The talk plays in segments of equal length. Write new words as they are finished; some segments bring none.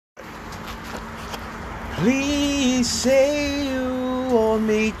Please say you want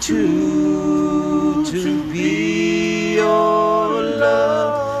me to be your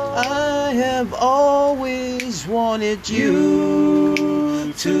love. I have always wanted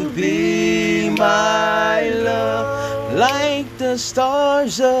you to be my love, like the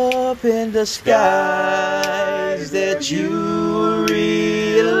stars up in the skies that you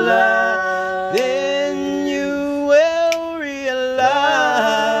realize. Then you will realize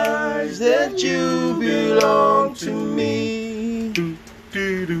that you belong to me.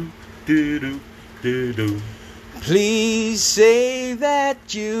 Please say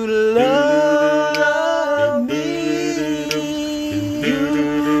that you love me.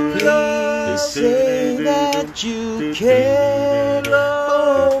 Please say that you care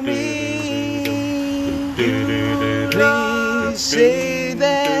for me. Please say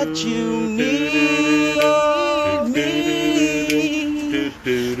that you need me,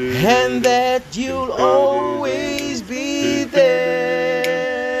 and that you'll always be there.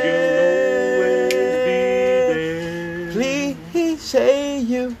 Please say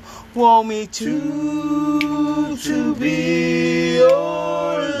you want me to be your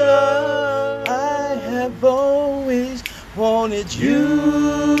love. I have always wanted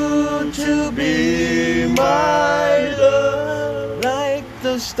you to be my love, like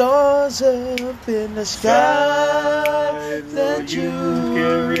the stars up in the sky that you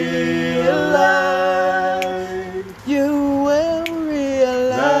can realize. You will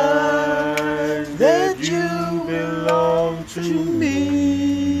realize that you belong to me.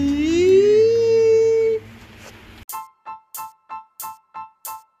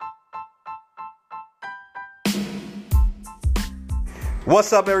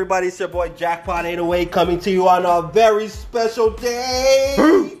 What's up, everybody? It's your boy Jackpot 808 coming to you on a very special day.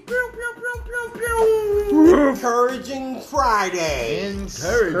 Encouraging Friday.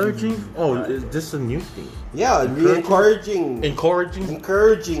 Encouraging. Oh, is this a new thing? Yeah, encouraging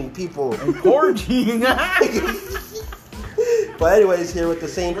people. Encouraging. But anyways, here with the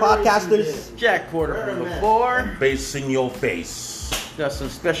same podcasters. Jack Porter from before. Bass in your face. Got some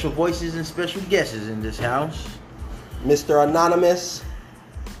special voices and special guests in this house. Mr. Anonymous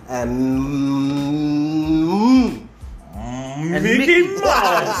and Mickey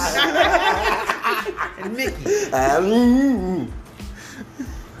Mouse. And Mickey.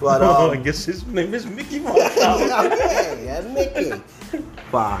 But, I guess his name is Mickey Mouse. Okay, and Mickey.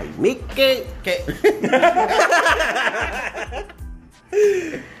 Bye, Mickey.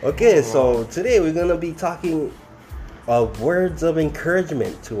 Okay, so today we're gonna be talking of words of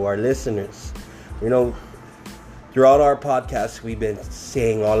encouragement to our listeners. You know, throughout our podcast, we've been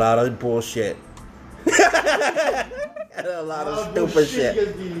saying a lot of bullshit. And a lot of stupid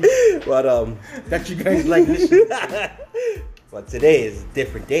shit. But That you guys like listening. but today is a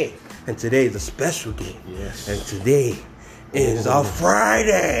different day. And today is a special day. Yes. And today is a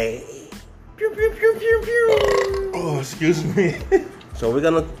Friday. Pew, pew, pew, pew, pew. Oh, excuse me. So we're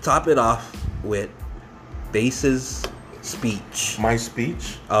gonna top it off with Bass's speech My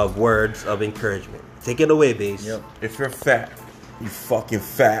speech. of words of encouragement. Take it away, Bass. Yep. If you're fat, you fucking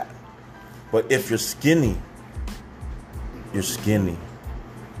fat. But if you're skinny, you're skinny.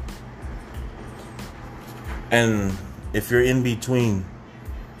 And if you're in between,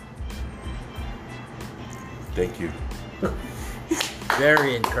 thank you.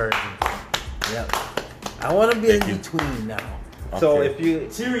 Very encouraging. Yep. I want to be Thank in you. between now. So Okay. if you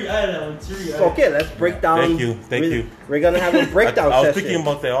Teary-eyed. okay, let's break down. Thank you. We're gonna have a breakdown I was session. thinking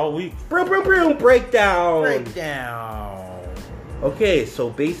about that all week. Breakdown. Breakdown. Okay, so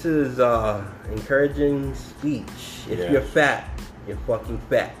Bass's encouraging speech. If Yeah. you're fat, you're fucking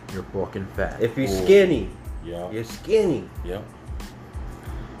fat. You're fucking fat. If you're Ooh. skinny, Yeah. you're skinny. Yeah.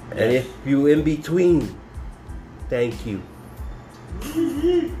 And if you in between, thank you.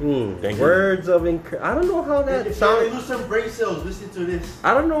 Thank you. Words of encouragement. I don't know how that If you sounds. lose some brain cells, listen to this.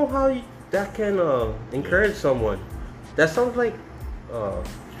 I don't know how that can encourage someone. That sounds like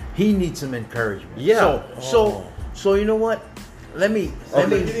He needs some encouragement. Yeah. So you know what? Let me.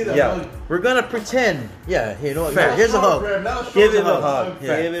 yeah. We're gonna pretend. Yeah. You know what? Fat. Here's a hug. Give him a hug.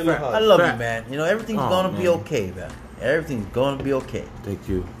 Fat. Give him a hug. I love Fat. you, man. You know everything's Oh, gonna be man. okay, man. Everything's gonna be okay. Thank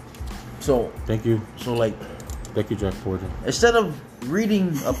you. So Thank you. like Thank you, Jack Porter. instead of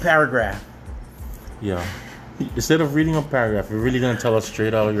reading a paragraph, Yeah. Instead of reading a paragraph, you're really gonna tell us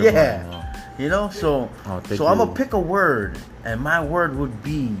straight out of your Yeah. mind. you know. So thank I'm gonna you. pick a word, and my word would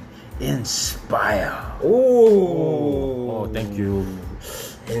be inspire. Ooh. Oh, thank you.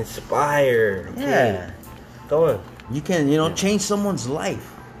 Inspire. Okay. Yeah. Go on. You can, change someone's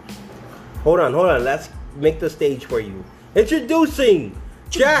life. Hold on. Let's make the stage for you. Introducing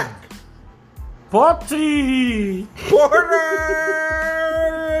Jack Potty. Porter.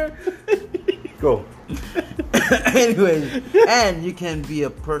 Go. Anyways, and you can be a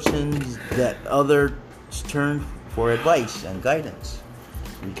person that others turn for advice and guidance.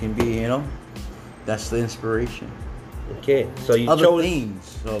 You can be, that's the inspiration. Okay, so you Other chose.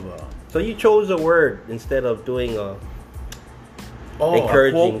 themes of So you chose a word instead of doing a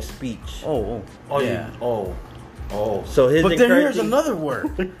encouraging speech. yeah. So his But then here's encouraging- another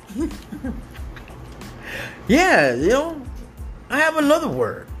word. Yeah, I have another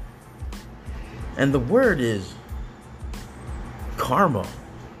word. And the word is karma.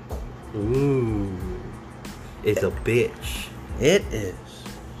 It's a bitch. It is.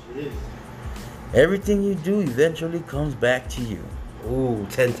 It is. Everything you do eventually comes back to you. Ooh,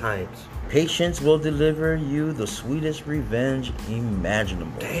 10 times. Patience will deliver you the sweetest revenge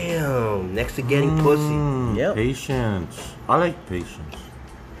imaginable. Damn. Next to getting pussy. Yep. Patience. I like patience.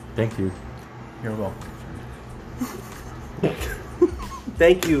 Thank you. You're welcome.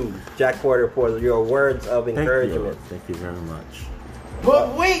 Thank you, Jack Porter, for your words of Thank encouragement. you. Thank you very much.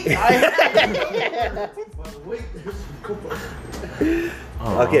 But wait, But wait, there's more.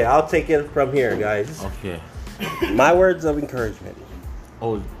 Oh, Okay, I'll take it from here, guys. Okay. My words of encouragement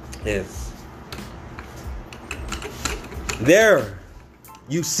Oh, is there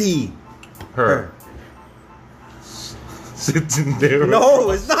you see her. Sitting there.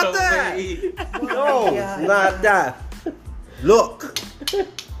 No, it's not that. No, it's not that. Look.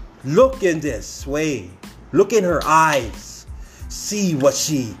 Look in this way. Look in her eyes. See what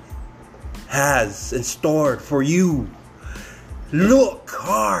she has in store for you. Look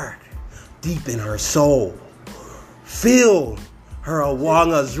hard, deep in her soul. Feel her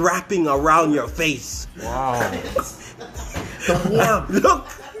awangas wrapping around your face. Wow. Look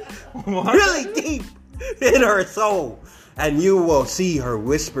really deep in her soul, and you will see her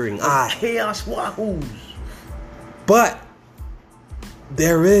whispering eye. chaos wahoos. But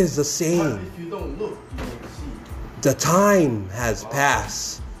there is a But saying. if you don't look, you don't see. The time has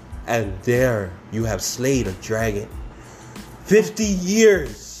passed, and there you have slayed a dragon. 50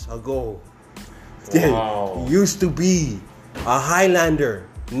 years ago, there Wow. used to be a Highlander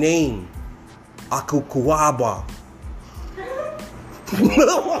named Akukuaba.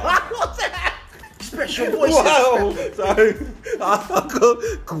 What was that? Special voices. Wow, sorry.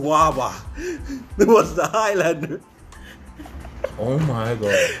 Akukuaba was the Highlander. Oh my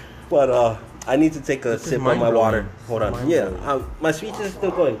god. But I need to take a This is sip of my mind-blowing. water. Hold on. Yeah, Mind-blowing. my speech is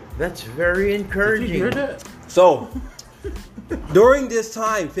still going. That's very Did encouraging. you hear that? So, during this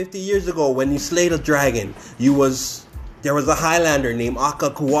time, 50 years ago, when you slayed a dragon, there was a Highlander named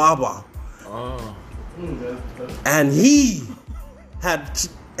Akakuaba, Oh. and he had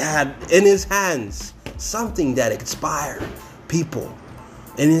in his hands something that inspired people.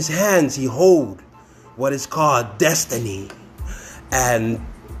 In his hands, he hold what is called destiny and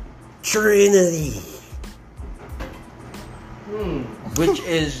Trinity. Which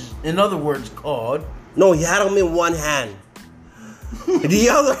is, in other words, called. No, he had them in one hand. The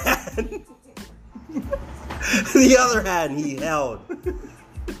other hand, he held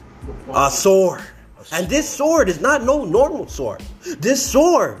a sword. And this sword is not no normal sword. This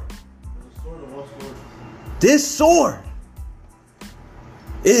sword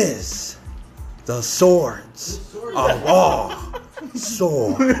is the swords of all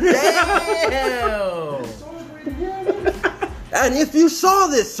swords. Damn! And if you saw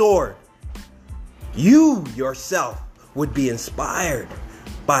this sword, you yourself would be inspired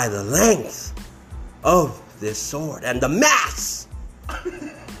by the length of this sword and the mass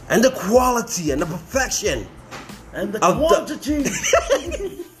and the quality and the perfection. And the Of the- quantity.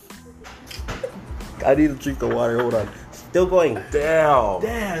 I need to drink the water. Hold on. Still going. Damn.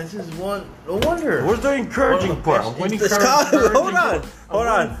 Damn, this is no wonder. Where's the encouraging One of the part? best- I'm waiting It's for coming. encouraging Hold on. part. Hold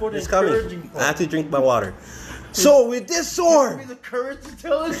I'm waiting on. for the It's coming. encouraging I part. have to drink my water. So with this sword, Give me the courage to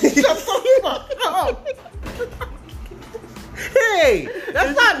tell us shut the fuck up. hey,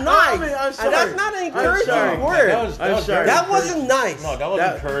 that's not nice. I'm And sorry. that's not an I'm encouraging sorry. word. I'm sorry. That wasn't nice. No, that was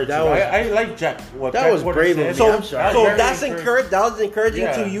That- encouraging. that was- I like Jack. What that Jack was Porter brave said. of me. So, I'm sorry. so Very that's encouraging. that was encouraging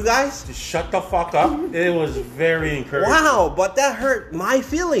Yeah. to you guys. To shut the fuck up. It was very encouraging. Wow, but that hurt my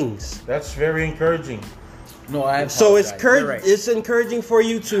feelings. That's very encouraging. No, I So it's apologize. You're right. it's encouraging for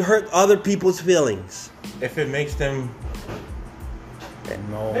you to hurt other people's feelings. If it makes them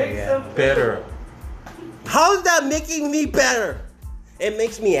No, yeah. better. How is that making me better? It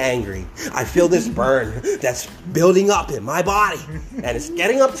makes me angry. I feel this burn that's building up in my body, and it's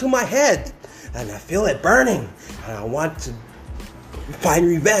getting up to my head, and I feel it burning, and I want to find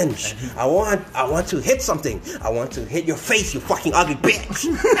revenge. I want to hit something. I want to hit your face, you fucking ugly bitch.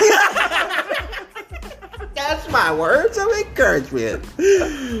 That's my words of encouragement.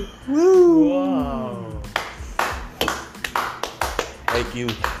 Wow. Thank you.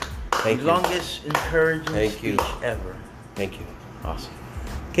 Thank you. Longest encouraging Thank you. speech ever. Thank you. Awesome.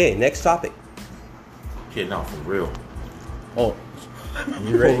 Okay, next topic. Okay, now for real. Oh,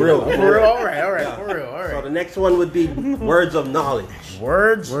 You ready? for real. Yeah. All right. For real. All So right. the next one would be words of knowledge.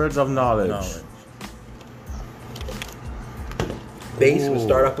 Words. Words of knowledge. Knowledge. Base, we'll Ooh.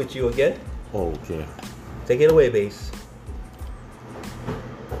 start off with you again. Oh, okay. Take it away, Base.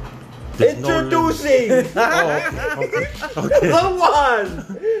 There's no Introducing the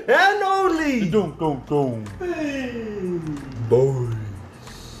one and only Don't go. boy.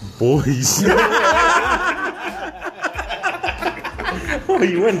 Boys. Oh,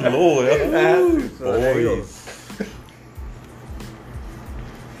 you went low, yeah. Boys.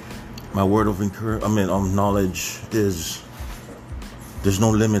 My word of knowledge is there's no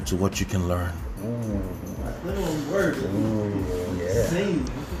limit to what you can learn. Little word. Same.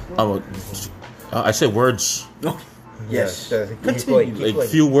 I said words. Yes. Keep Continue. going. Keep Like going.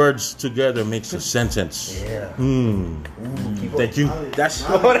 few words together makes a sentence. Yeah. Thank you. That's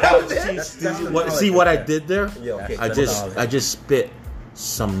What else? See what I did there? Yeah, okay. I just spit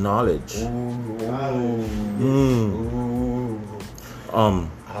some knowledge.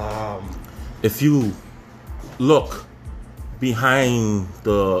 If you look behind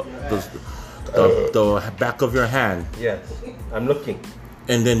the back of your hand, Yes. I'm looking.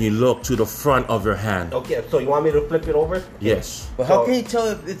 and then you look to the front of your hand. Okay, so you want me to flip it over? Yes, But how can you tell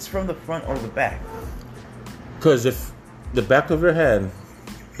if it's from the front or the back? because if the back of your hand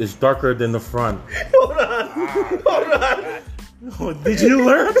is darker than the front, Hold on. did you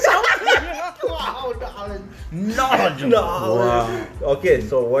learn something? Knowledge. No. Okay,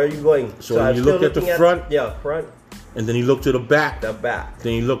 so where are you going? So I'm you still look at the looking front? Yeah, front, And then you look to the back, the back.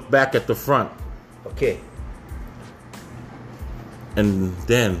 then you look back at the front, Okay. and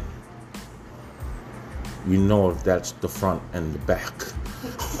then you know if that's the front and the back.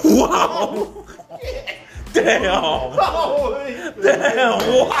 Wow! Damn! Damn!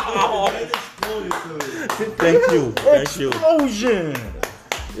 Wow! Thank you. Explosion.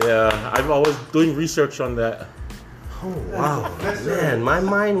 Yeah, I'm always doing research on that. Oh wow, man, my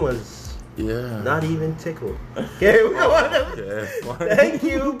mind was Yeah. not even tickled. Okay, we're going. Yeah. Thank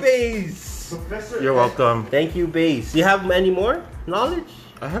you, Base. Professor. You're welcome. Thank you, Base. You have any more knowledge?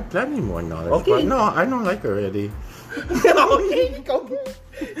 I have plenty more knowledge. Okay. But no, I don't like her already. Okay, go.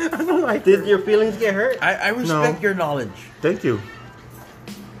 I don't like Did her. your feelings get hurt? I respect No. your knowledge. Thank you.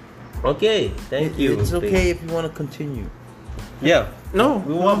 Okay, thank you. It's Base. okay if you want to continue. Yeah, No.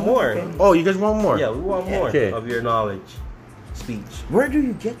 we want more. Oh, you guys want more? Yeah, we want more Okay. of your knowledge. Speech. Where do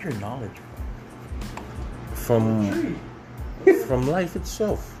you get your knowledge From life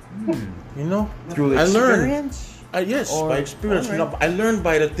itself. You know? from? Through I learned. experience? Yes, Or- by experience. alright. You know, I learned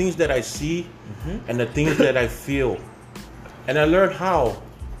by the things that I see and the things that I feel. And I learned how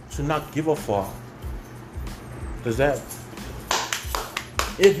to not give a fuck. Does that?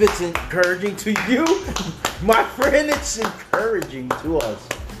 If it's encouraging to you, my friend, it's encouraging to us.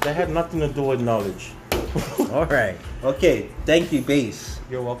 That had nothing to do with knowledge. All right. Okay, thank you, Base.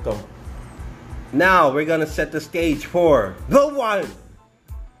 You're welcome. Now we're gonna set the stage for the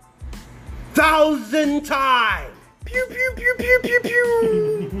 1,000 time. Pew pew pew pew pew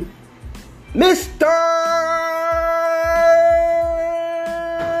pew. Mr.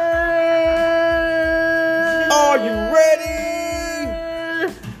 Are you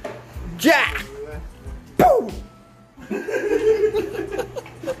ready? Jack? Boom.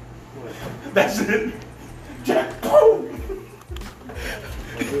 That's it.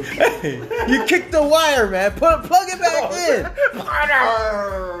 You kicked the wire, man. Plug it back in.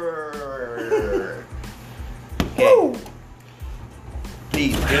 Okay.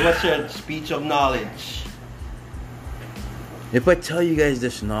 Please give us your speech of knowledge. If I tell you guys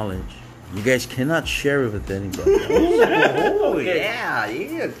this knowledge, you guys cannot share it with anybody. Oh yeah,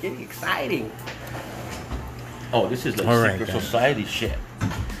 it's getting exciting. Oh, this is like All right, secret guys. society shit.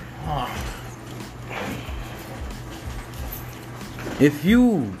 If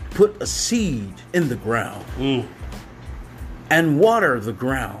you put a seed in the ground Mm. and water the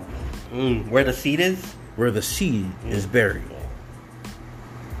ground Where the seed is? where the seed is buried,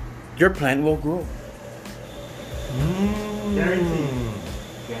 your plant will grow. Guaranteed.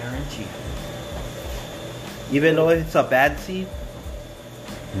 Guaranteed. Even though it's a bad seed?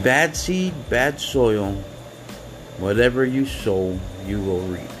 Bad seed, bad soil. Whatever you sow, you will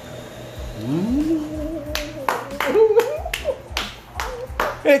reap.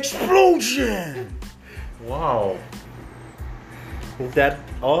 Explosion! Wow. Is that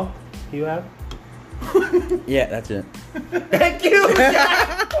all you have? Yeah, that's it. Thank you,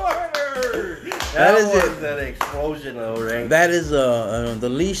 Jack Porter. That is was it. an explosion, alright. That is the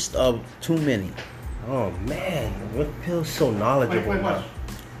least of too many. Oh man, it feels so knowledgeable. Wait.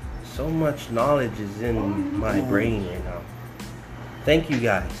 So much knowledge is in my brain right now. Thank you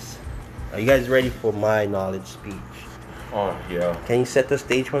guys. Are you guys ready for my knowledge speech? Oh, yeah. Can you set the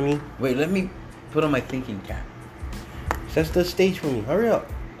stage for me? Wait, let me put on my thinking cap. Set the stage for me. Hurry up.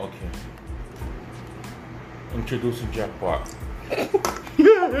 Okay. Introducing Jackpot.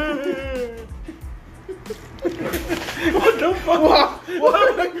 What the fuck?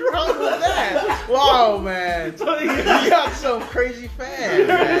 What the hell was that? Wow, man. You got some crazy fan,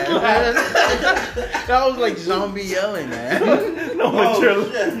 man. That was like zombie yelling, man. No, but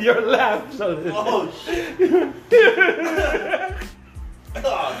your laugh. So Oh shit.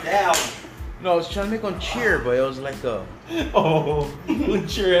 Oh damn. No, I was trying to make one cheer, but it was like a oh,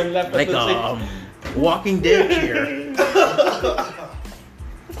 cheer and laugh like at the a Walking Dead cheer.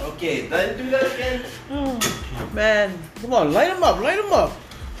 Okay, let's do that again. Man, come on, light him up, light him up.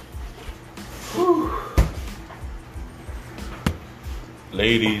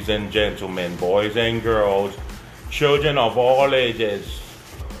 Ladies and gentlemen, boys and girls, children of all ages,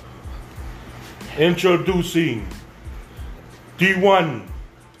 introducing the one,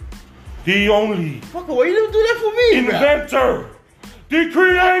 the only Fuck, why you didn't do that for me, man? inventor, the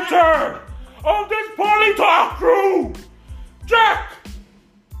creator of this Polytalk crew, Jack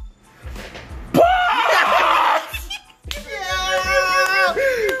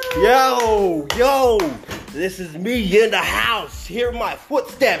Yo, this is me in the house. Hear my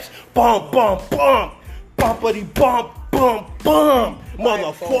footsteps. Bump, bump, bump. Bumpity bump, bump, bump.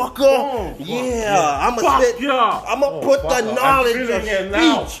 Motherfucker. Yeah, I'ma Fuck spit. yeah. I'ma put the knowledge of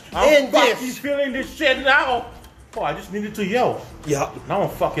speech in fucking this. feeling this shit now. Oh, I just needed to yell. Yeah. Now I'm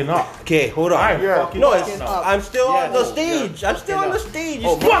fucking up. Okay, hold on. I'm fucking No, up it's, now. I'm still on the Yeah, stage. I'm still on the stage.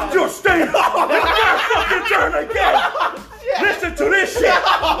 Oh, Fuck your stage! It's my fucking turn again! Listen to this shit!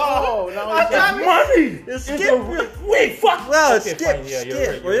 Oh, no, it's not. Money! It's is skip. a- Wait, fuck! Well, Okay, skip, fine, yeah, you're skip.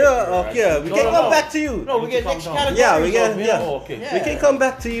 right, you're Yeah, right, you're okay. right. We No, can no, come no. back to you. No, we get Calm next down. category. Yeah, we get- yeah. Oh, okay. Yeah. We can come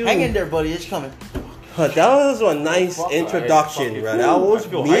back to you. Hang in there, buddy. It's coming. That was a nice Fuck, introduction, I- bro. That was I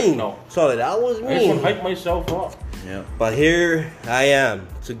feel hyped mean. now. So that was I just want mean. to hype myself up. Yeah. But here I am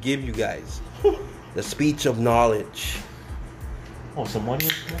to give you guys the speech of knowledge. Oh, some money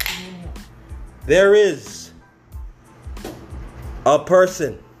is coming in here. There is a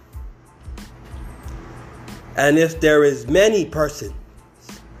person, and if there is many persons,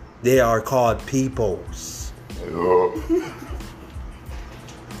 they are called peoples.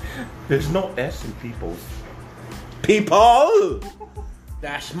 There's no S in people's. People.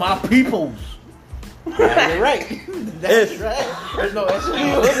 That's my peoples. Yeah, you're right. That's If- right. There's no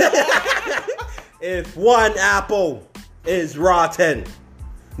S. If one apple is rotten,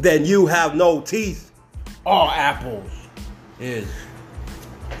 then you have no teeth. All apples is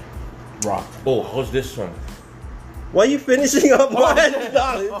rock. Oh, how's this one? Why you finishing up my shit.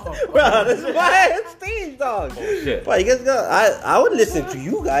 knowledge? Oh. Bro, this is my stage, dog. Shit. Bro, you guys got, I would listen to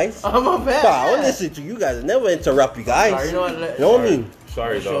you guys. I'm a bad. Bro, I would listen to you guys. I never interrupt you guys. Sorry, you know what? You know what I mean?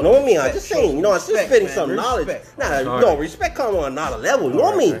 Sorry, You dog. know what I mean? I'm just saying, you know, I'm just Respect, spitting man. some knowledge. Respect. Nah, Sorry. no, respect come on another level. You know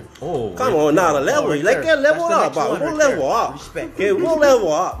what I mean? Oh, Come on another level. right You like there. that level That's the up, next bro. one We'll right level there. up. Respect. Okay, we'll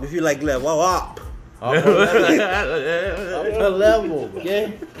level up if you like level up. Up a level.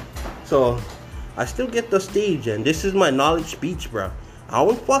 Okay. So, I still get the stage, and this is my knowledge speech, bro. I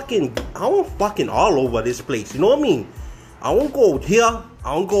won't fucking all over this place. You know what I mean? I won't go here.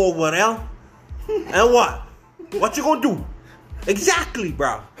 I won't go over there. And what? What you gonna do? Exactly,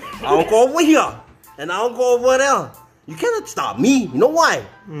 bro. I won't go over here, and I won't go over there. You cannot stop me. You know why?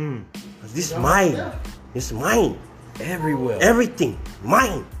 'Cause this is mine. This is mine. Everywhere. Everything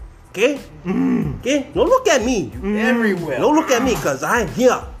mine. Okay? Okay? Don't look at me. Everywhere. Don't look at me because I'm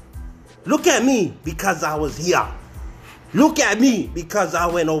here. Look at me because I was here. Look at me because I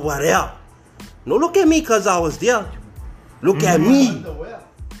went over there. Don't look at me because I was there. Look at me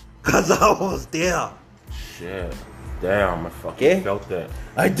because I was there. Shit. Damn, I fucking Okay. felt that.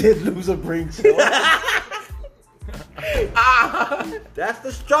 I did lose a brain cell. That's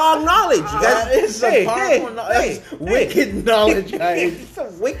the strong knowledge. You guys, That is some powerful knowledge. That's wicked knowledge, guys. It's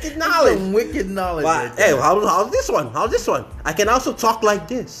some wicked Some knowledge. wicked knowledge. But, right hey, there. how's this one? How's this one? I can also talk like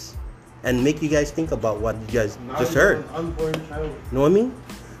this and make you guys think about what you guys just heard. Unborn child. You know what I mean?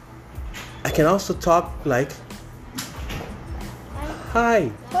 I can also talk like,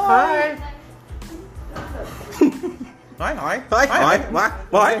 hi. Hi. Hi, hi. Hi,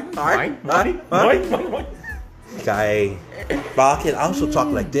 hi, hi, hi. Okay. But I can also talk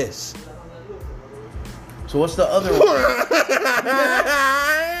like this. So what's the other one?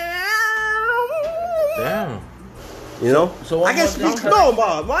 Damn. You know? So I can one more speak. thing. No,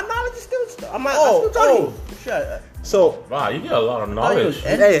 but my knowledge is still. I'm still talking. Shut. So Wow, you get a lot of Oh, knowledge.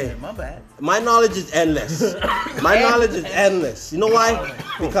 Hey. My bad. my knowledge is endless. My knowledge is endless. You know why?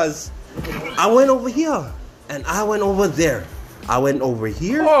 Because I went over here and I went over there. I went over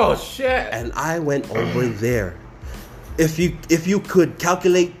here Oh shit. and I went over there. If you could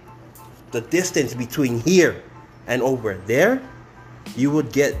calculate the distance between here and over there, you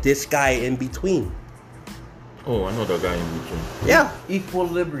would get this guy in between. Oh, I know the guy in between. Yeah.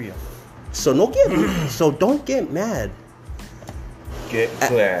 Equilibrium. So don't get mad Get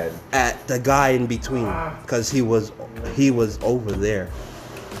glad. at the guy in between because he was over there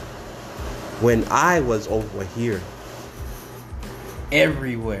when I was over here.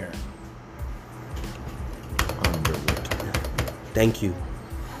 Everywhere. Thank you.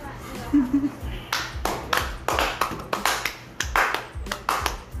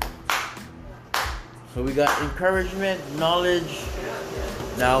 So we got encouragement, knowledge.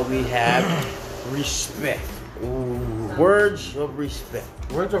 Now we have respect. Words of respect.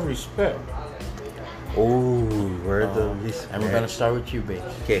 Words of respect. Oh, words of respect. And we're gonna start with you, babe.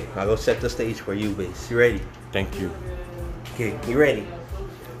 Okay, I'll go set the stage for you, Base. You ready? Thank you. Okay, you ready?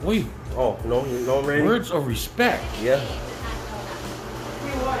 Wait. Oh, no, I'm ready? Words of respect. Yeah.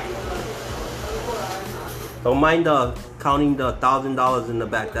 Don't mind counting the $1,000 in the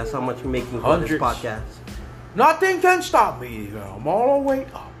back. That's how much you're making for this Hundreds. podcast. Nothing can stop me. I'm all the way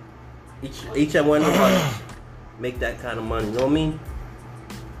up. Each and one of us make that kind of money. You know what I mean?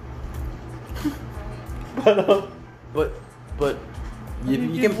 But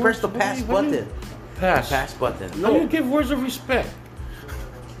you can press the pass button. Pass button. How do you give words of respect?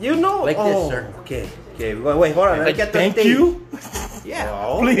 You know. Like this, sir. Okay. Wait, hold on. Let me get the Thank stage. you.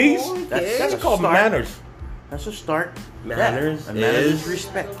 Yeah. Please. That's That's called start. manners. That's a start. Manners Yeah. And manners is- is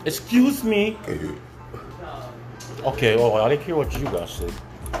respect. Excuse me. Okay. Oh, I didn't hear what you guys said.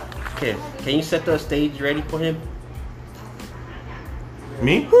 Okay. Can you set the stage ready for him?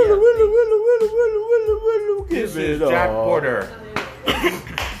 Me? This is Jack Porter.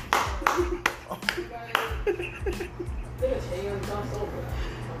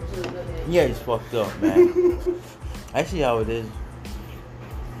 Yeah, he's fucked up, man. I see how it is.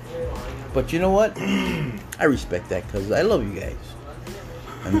 But you know what? I respect that because I love you guys.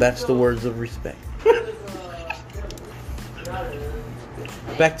 And that's the words of respect.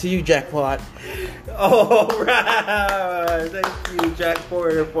 Back to you, Jackpot. All right. Thank you, Jack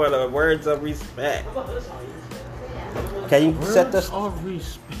Porter, for the words of respect. Can you set Words the? of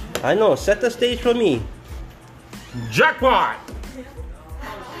respect. I know. Set the stage for me. Jackpot.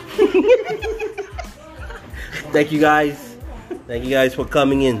 Thank you guys. Thank you guys for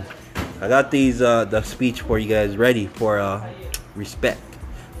coming in. I got these the speech for you guys ready for respect.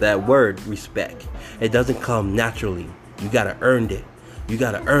 That word respect. It doesn't come naturally. You gotta earn it. You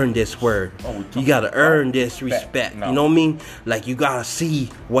gotta earn this word. You gotta earn this respect. No. You know what I mean? Like you gotta see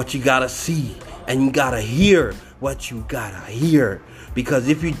what you gotta see, and you gotta hear what you gotta hear. Because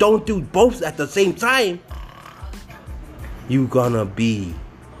if you don't do both at the same time, you gonna be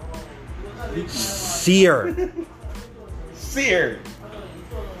seared. Seared.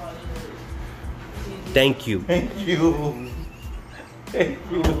 Thank you. Thank you. Thank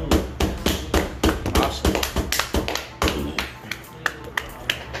you.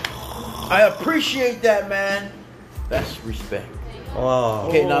 I appreciate that, man. That's respect. Oh.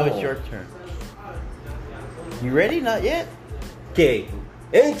 Okay, now it's your turn. You ready? Not yet? Okay.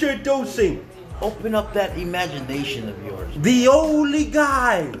 Introducing Open up that imagination of yours. the only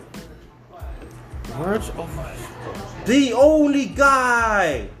guy. Words of respect. The only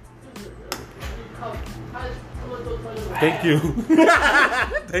guy. Thank you.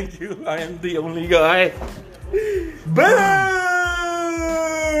 Thank you. I am the only guy.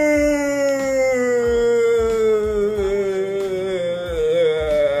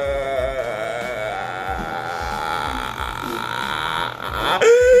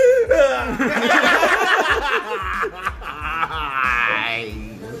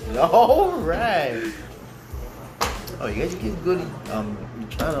 All right. Oh, you guys give good.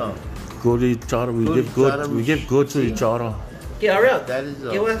 Try to. Good to each other. We Good give each good. other. We give good to each other. Okay, hurry up. That is.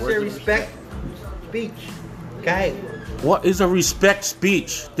 Give us word your of respect speech. Okay. What is a respect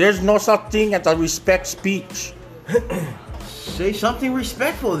speech? There's no such thing as a respect speech. Say something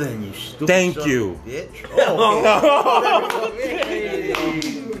respectful, then, you stupid. Thank son of a you. Bitch. Oh, okay.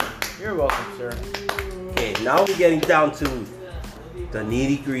 You're welcome, sir. Okay, now we're getting down to the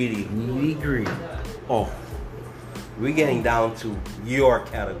nitty gritty. Nitty gritty. Oh, We're getting down to your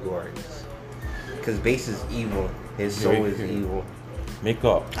categories. Because base is evil. His soul is evil. Make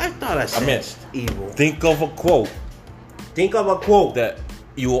up. I thought I said missed. Evil. Think of a quote Think of a quote that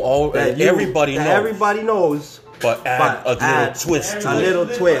you all that you- everybody that knows, everybody knows, but add a little twist to a it. little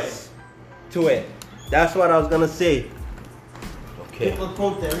twist to it. That's what I was gonna say. Okay. Pick a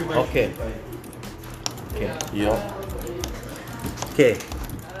quote that everybody Okay. can Okay. Yeah. Okay,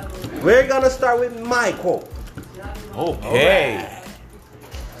 we're gonna start with my quote. Okay.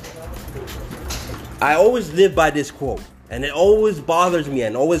 I always live by this quote, and it always bothers me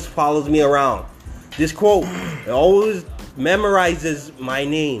and always follows me around. This quote, it always memorizes my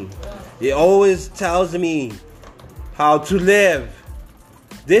name. It always tells me how to live.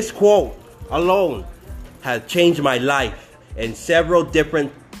 This quote alone has changed my life in several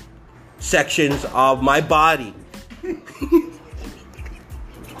different sections of my body.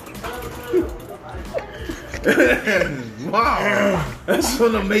 Wow, that's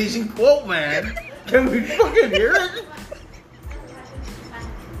an amazing quote, man. Can we fucking hear it?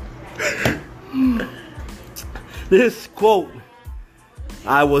 This quote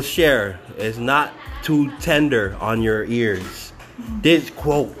I will share is not too tender on your ears. This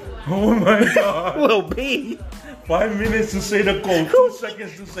quote Oh my God. will be 5 minutes to say the quote, 2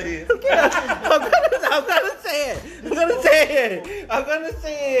 seconds to say it. I'm gonna say it. I'm gonna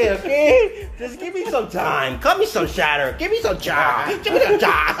say it, okay? Just give me some time. Cut me some shatter. Give me some job. Give me a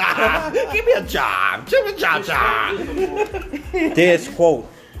job. Give me a job. Give me a job. This quote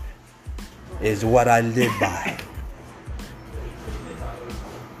is what I live by.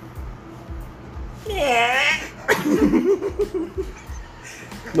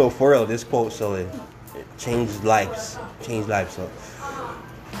 No, for real, this quote, so it changed lives. Changed lives, so.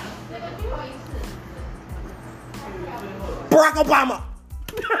 Barack Obama!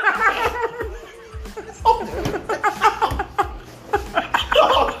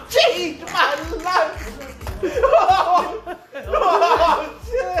 Oh, changed my life! Oh,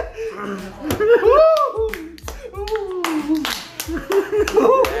 shit!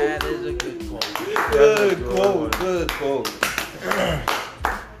 That is a good quote. Good quote, good quote.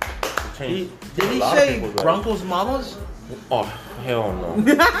 Did he say Broncos Mamas? Oh, hell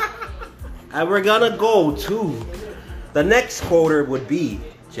no. And we're gonna go to the next quoter would be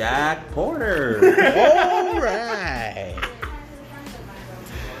Jack Porter. All right.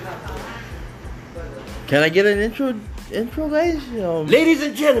 Can I get an intro, guys? Ladies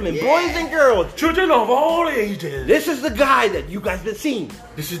and gentlemen, boys and girls, Children of all ages. this is the guy that you guys been seeing.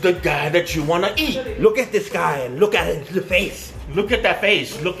 This is the guy that you want to eat. Look at this guy and look at his face. Look at that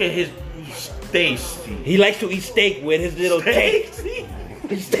face. Look at his face. He likes to eat steak with his little cake. Stacy.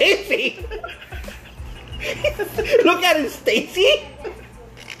 Stacy. Look at him, Stacy.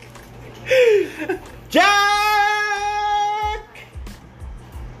 Jack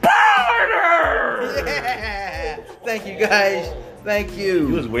Porter. Yeah. Thank you, guys. Thank you.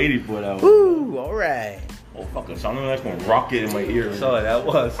 He was waiting for that one. Woo, all right. Oh, fucking sounded like a rocket in my ear. So that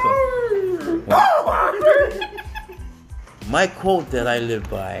was. My quote that I live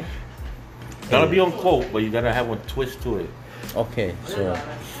by. Gotta be on quote, but you gotta have a twist to it. Okay, so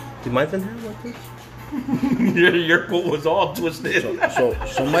Do you mind have one, please? Your quote was all twisted.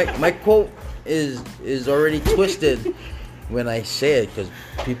 so my quote is already twisted when I say it because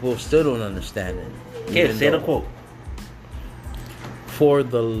people still don't understand it. Okay, Even say the though, quote. For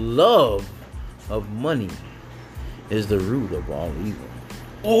the love of money is the root of all evil.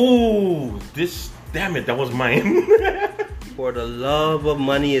 Oh, damn it, that was mine. For the love of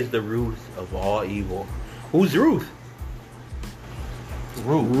money is the root of all evil. Who's Ruth?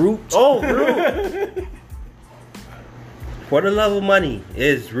 Root. Oh, Ruth. For the love of money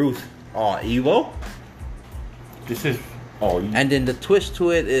is Ruth all evil? This is. Oh, you, And then the twist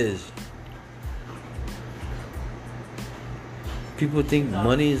to it is people think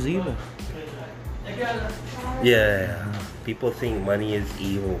money is evil. Yeah. People think money is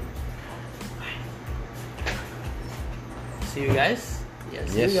evil. See you guys.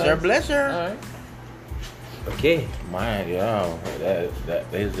 Yes, sir. Bless her. All right. Okay. mine, yeah, that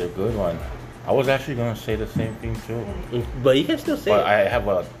is a good one. I was actually gonna say the same thing too, But you can still say but it. I have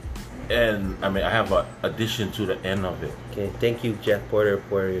a addition to the end of it. Okay, thank you, Jack Porter,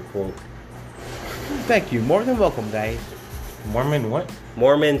 for your quote. Thank you. More than welcome, guys. Mormon, what?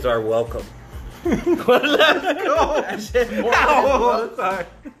 Mormons are welcome. Let's go. I said more Oh, sorry.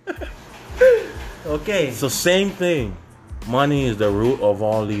 Okay. So same thing. Money is the root of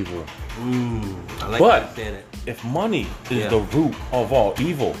all evil. I like But- how you said it. If money is Yeah. the root of all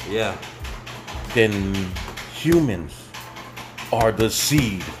evil, Yeah. then humans are the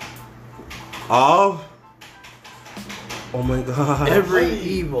seed. Of Oh my god. every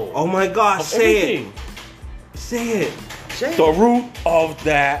evil. Oh my god, say it. Everything. Say it. Say The it. root of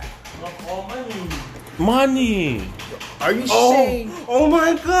that Of all money. money. Are you saying? Oh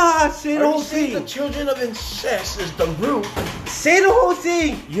my god, say the Are whole you saying the thing. children of incest is the root? Say the whole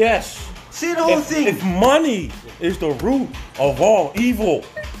thing. Yes. Say the whole If thing. money is the root of all evil,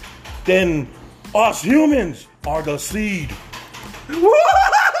 then us humans are the seed.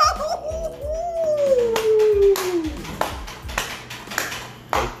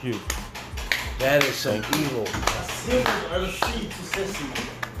 Thank you. That is some evil. Humans are the seed to sissy.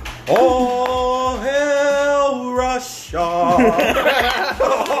 Oh, hell, Russia. Oh,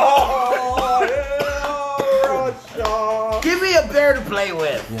 hell, Russia. Give me a bear to play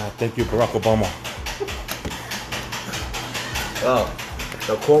with. Yeah, thank you, Barack Obama. Oh,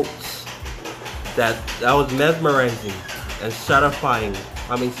 the quotes. That was mesmerizing and satisfying.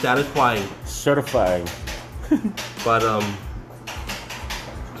 Satisfying. Certifying. But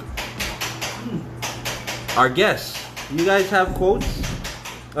our guests, you guys have quotes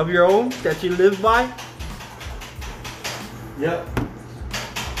of your own that you live by? Yep.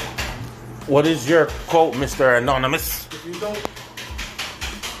 What is your quote, Mr. Anonymous? If you don't,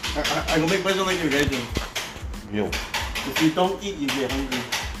 I gonna make myself like you guys do. Yo. If you don't eat, you get hungry.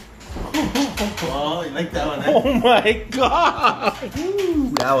 Oh, you like that one, eh? Oh my god.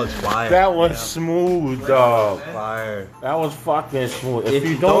 That was fire. That was smooth, dog. fire. That was fucking smooth. If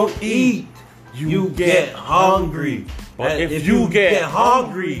you don't eat, you get hungry. But And if you get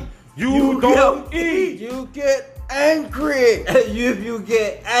hungry, you don't eat. You get angry. And if you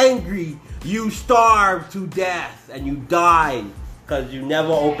get angry, you starve to death and you die. Because you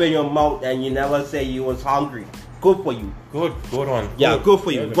never open your mouth and you never say you was hungry. Good for you. Good one. Yeah, good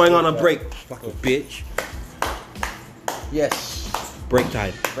for you. Going on a break. Fucking bitch. Yes. Break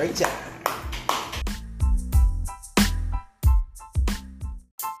time. Break time.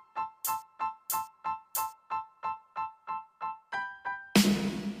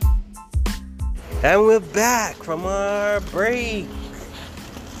 And we're back from our break.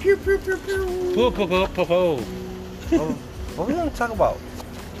 Pew, pew, pew, pew. What we gonna talk about?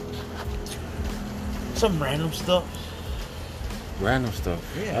 Some random stuff. Random stuff.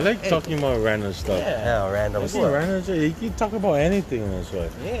 Yeah. I like Hey. talking about random stuff. Yeah. Yeah, random It's stuff. random stuff. You can talk about anything in this way.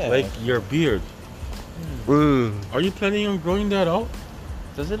 Yeah. Like your beard. Mm, Are you planning on growing that out?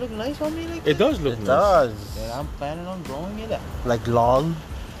 Does it look nice on me like It that? does look it nice. does. Then I'm planning on growing it out. Like long.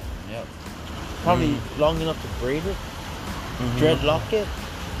 Yep. Probably long enough to braid it, dreadlock it.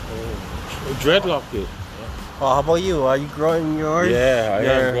 Dreadlock it. Oh, how about you? Are you growing yours? Yeah, I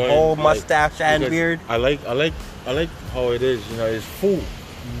Your am growing, whole like, mustache and because beard. I like how it is. You know, it's full,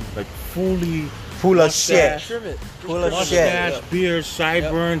 like fully Full of shit. mustache, Trim it. Full of shit. mustache, beard,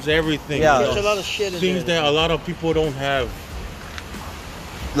 sideburns, everything. Yeah. you There's know? a lot of shit in Things there. that a lot of people don't have,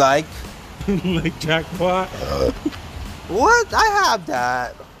 Like like jackpot. what? I have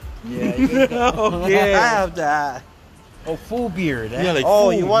that. Yeah. You get that. Okay, I have that. Oh, full beard. Eh? Yeah, like Oh,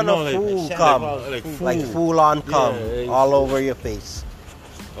 full, you want know, a like, full Santa cum, Claus, like full. like full on cum, Yeah, all over your face.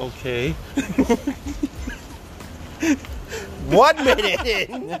 Okay. 1 minute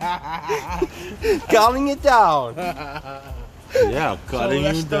in, counting it down. Yeah, So cutting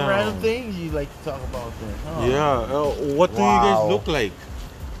that's you the random down. things you like to talk about then. Huh? Yeah. What do you Wow. guys look like?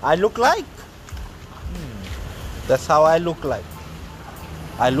 I look like. That's how I look like.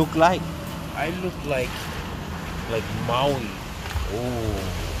 I look like. I look like Maui.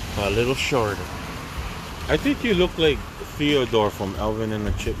 Oh, a little shorter. I think you look like Theodore from Alvin and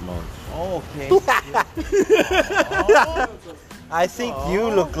the Chipmunks. Oh, okay. I think you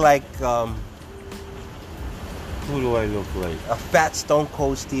look like Who do I look like? a fat Stone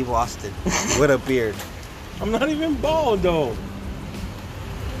Cold Steve Austin with a beard. I'm not even bald though.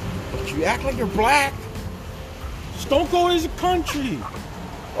 But you act like you're black. Stone Cold is a country.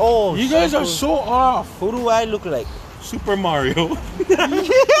 Oh, You guys are so off. Who do I look like? Super Mario.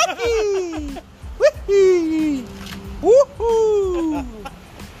 Wee-hee! Wee-hee! Woohoo!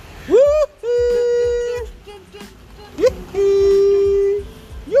 Woohoo! Yee-hee!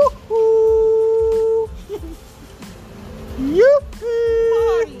 Yoo-hoo!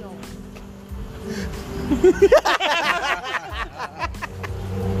 Yoo-hoo!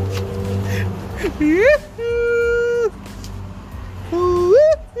 Yoo-hoo!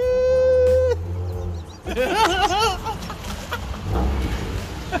 Woo-hoo!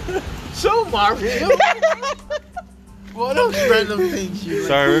 So Mario. What else random things you like?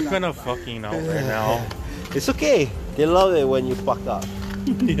 Sorry, we're kind of fucking out right now. It's okay. They love it when you fuck up.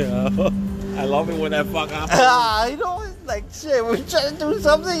 Yeah. I love it when I fuck up. Ah, you know, Like shit, we're trying to do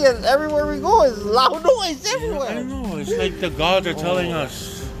something, and everywhere we go is loud noise I everywhere. know. It's like the gods are telling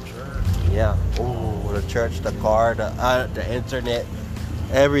us. Yeah. Oh, the church, the car, the internet,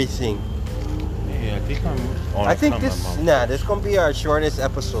 everything. Hey, I think I'm on I think time, this, my mom. this gonna be our shortest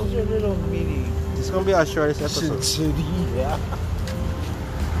episode. These are little mini. This gonna be our shortest episode. City. Yeah.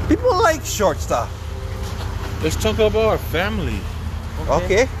 People like short stuff. Let's talk about our family.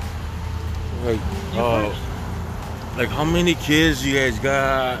 Okay. Like, like how many kids you guys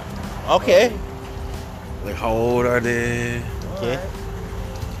got? Okay. Like, how old are they? Okay.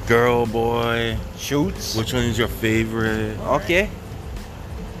 Girl, boy. Shoots. Which one is your favorite? Okay.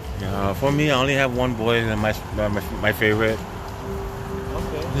 For me, I only have one boy, and my favorite.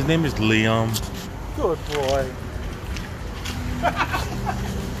 Okay. His name is Liam. Good boy.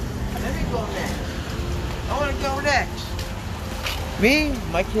 Let me go next. I want to go next. Me,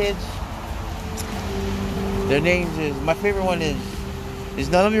 my kids. Their names is, my favorite one is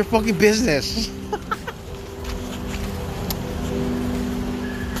none of your fucking business.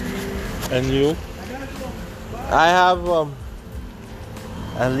 And you? I have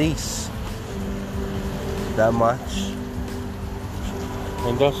at least that much.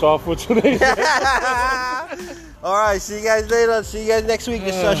 And that's all for today. All right, see you guys later. See you guys next week.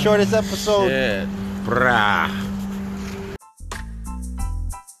 This is our shortest episode. Shit. Brah.